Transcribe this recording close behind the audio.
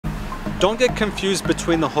Don't get confused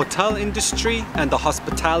between the hotel industry and the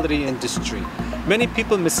hospitality industry. Many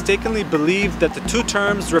people mistakenly believe that the two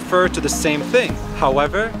terms refer to the same thing.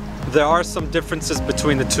 However, there are some differences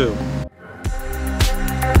between the two.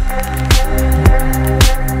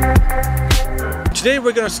 Today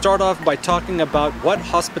we're going to start off by talking about what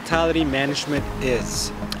hospitality management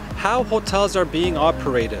is, how hotels are being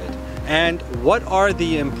operated, and what are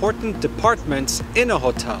the important departments in a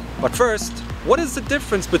hotel. But first, what is the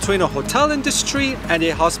difference between a hotel industry and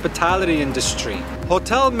a hospitality industry?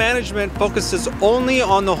 Hotel management focuses only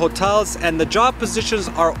on the hotels, and the job positions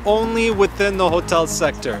are only within the hotel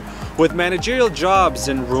sector, with managerial jobs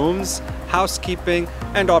in rooms, housekeeping,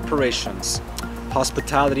 and operations.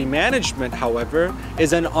 Hospitality management, however,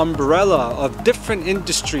 is an umbrella of different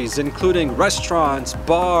industries including restaurants,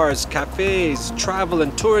 bars, cafes, travel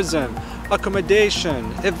and tourism, accommodation,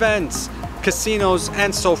 events, casinos,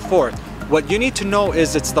 and so forth. What you need to know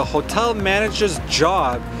is it's the hotel manager's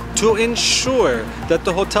job to ensure that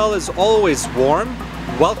the hotel is always warm,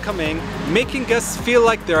 welcoming, making guests feel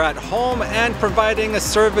like they're at home, and providing a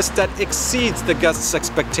service that exceeds the guest's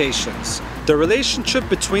expectations. The relationship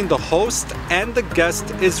between the host and the guest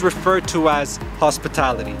is referred to as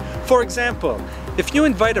hospitality. For example, if you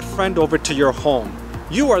invite a friend over to your home,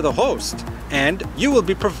 you are the host, and you will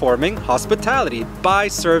be performing hospitality by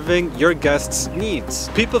serving your guests' needs.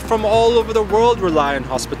 People from all over the world rely on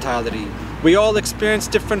hospitality. We all experience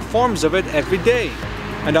different forms of it every day.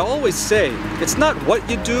 And I always say, it's not what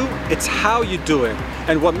you do, it's how you do it.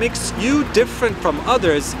 And what makes you different from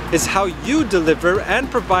others is how you deliver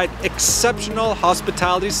and provide exceptional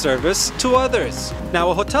hospitality service to others. Now,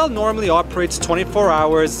 a hotel normally operates 24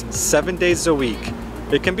 hours, 7 days a week.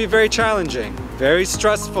 It can be very challenging, very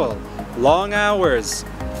stressful, long hours,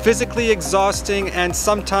 physically exhausting, and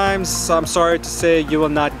sometimes, I'm sorry to say, you will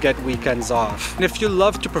not get weekends off. And if you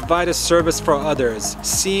love to provide a service for others,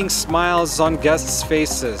 seeing smiles on guests'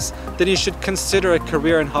 faces, then you should consider a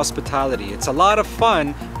career in hospitality. It's a lot of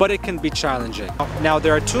fun, but it can be challenging. Now,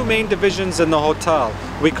 there are two main divisions in the hotel.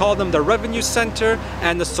 We call them the revenue center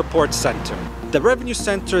and the support center. The revenue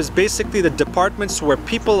center is basically the departments where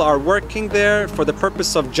people are working there for the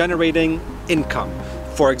purpose of generating income.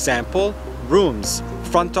 For example, rooms.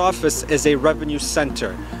 Front office is a revenue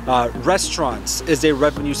center. Restaurants is a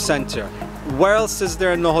revenue center. Where else is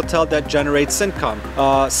there in the hotel that generates income?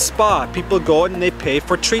 Spa. People go and they pay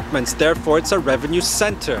for treatments. Therefore, it's a revenue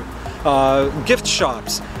center. Gift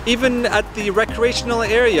shops. Even at the recreational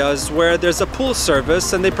areas where there's a pool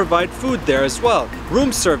service and they provide food there as well.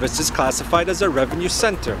 Room service is classified as a revenue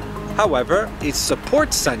center. However, a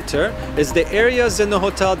support center is the areas in the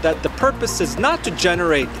hotel that the purpose is not to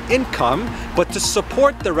generate income, but to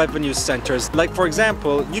support the revenue centers. Like, for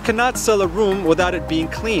example, you cannot sell a room without it being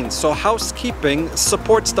clean, so housekeeping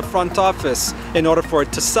supports the front office in order for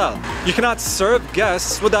it to sell. You cannot serve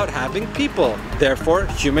guests without having people. Therefore,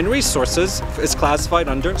 human resources is classified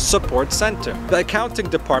under support center. The accounting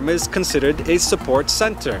department is considered a support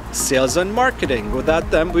center. Sales and marketing, without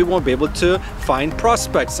them, we won't be able to find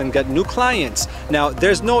prospects and get new clients. Now,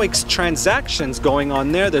 there's no transactions going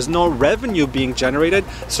on there, there's no revenue being generated,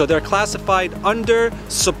 so they're classified under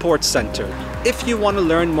support center. If you want to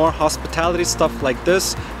learn more hospitality stuff like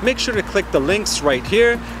this, make sure to click the links right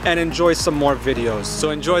here and enjoy some more videos.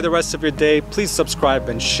 So enjoy the rest of your day, please subscribe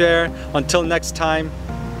and share. Until next time,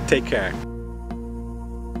 take care.